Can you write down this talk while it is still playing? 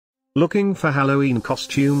Looking for Halloween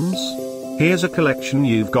costumes? Here's a collection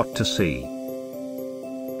you've got to see.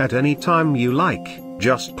 At any time you like,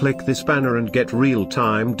 just click this banner and get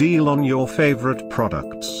real-time deal on your favorite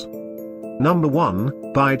products. Number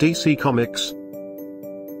 1, by DC Comics.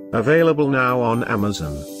 Available now on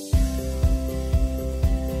Amazon.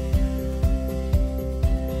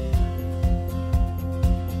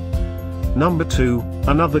 Number 2,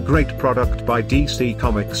 another great product by DC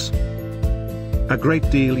Comics. A great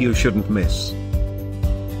deal you shouldn't miss.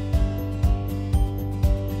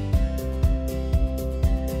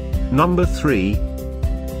 Number 3.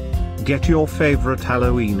 Get your favorite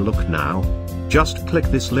Halloween look now. Just click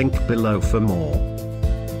this link below for more.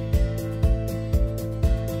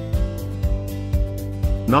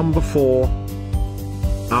 Number 4.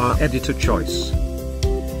 Our editor choice.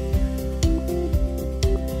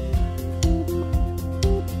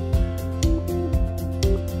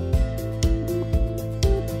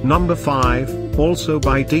 Number 5, also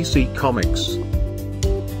by DC Comics.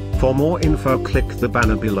 For more info, click the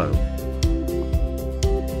banner below.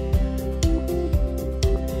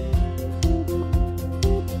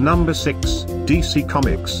 Number 6, DC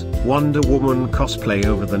Comics, Wonder Woman Cosplay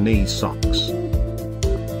over the knee socks.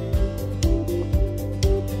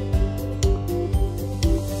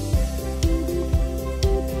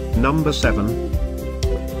 Number 7.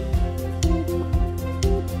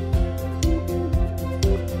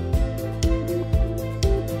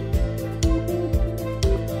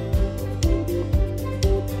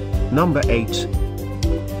 Number 8.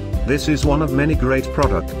 This is one of many great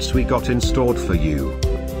products we got in store for you.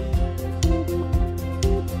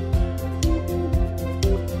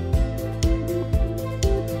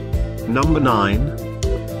 Number 9.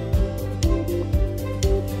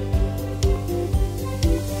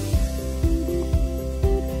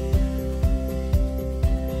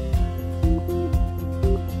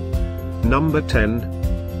 Number 10.